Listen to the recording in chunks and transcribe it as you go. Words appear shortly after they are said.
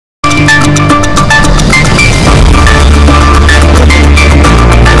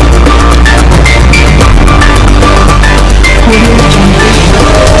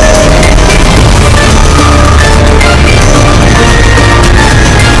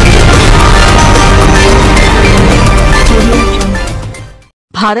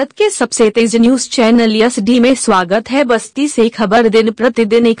भारत के सबसे तेज news channel SD में स्वागत है। बस्ती से खबर। दिन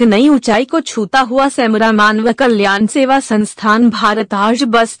प्रतिदिन एक नई ऊंचाई को छूता हुआ सेमरा मानव कल्याण सेवा संस्थान भारत आज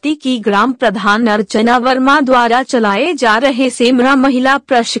बस्ती की ग्राम प्रधान अर्चना वर्मा द्वारा चलाए जा रहे सेमरा महिला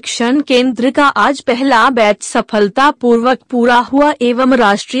प्रशिक्षण केंद्र का आज पहला बैच सफलता पूर्वक पूरा हुआ एवं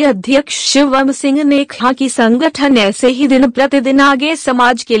राष्ट्रीय अध्यक्ष शिवम सिंह ने कहा कि संगठन ऐसे ही दिन प्रतिदिन आगे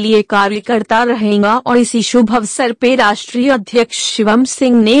समाज के लिए कार्य करता रहेगा और इसी शुभ अवसर पे राष्ट्रीय अध्यक्ष शिवम सिंह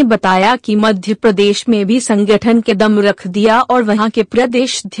ने बताया कि मध्य प्रदेश में भी संगठन के दम रख दिया और वहां के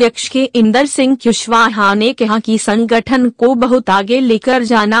प्रदेश अध्यक्ष के इंदर सिंह कुशवाहा ने कहा कि संगठन को बहुत आगे लेकर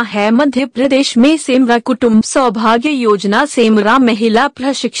जाना है। मध्य प्रदेश में सेमरा कुटुंब सौभाग्य योजना, सेमरा महिला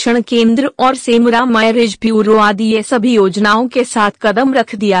प्रशिक्षण केंद्र और सेमरा मैरिज ब्यूरो आदि ये सभी योजनाओं के साथ कदम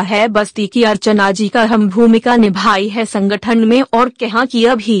रख दिया है। बस्ती की अर्चना जी का अहम भूमिका निभाई है संगठन में और कहा कि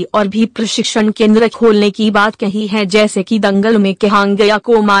अभी और भी प्रशिक्षण केंद्र खोलने की बात कही है। जैसे कि दंगल में कहा गया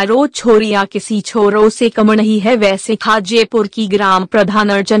को मारो छोरिया किसी छोरों से कम नहीं है, वैसे खाजेपुर की ग्राम प्रधान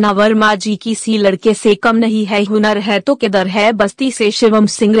अर्चना वर्मा जी किसी लड़के से कम नहीं है। हुनर है तो किधर है। बस्ती से Shivam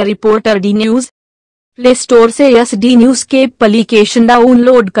Singh, reporter D news. Play store से SD न्यूज के एप्लीकेशन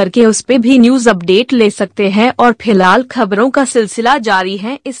डाउनलोड करके उस पे भी न्यूज अपडेट ले सकते हैं और फिलहाल खबरों का सिलसिला जारी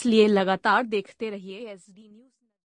है, इसलिए लगातार देखते रहिए SD न्यूज।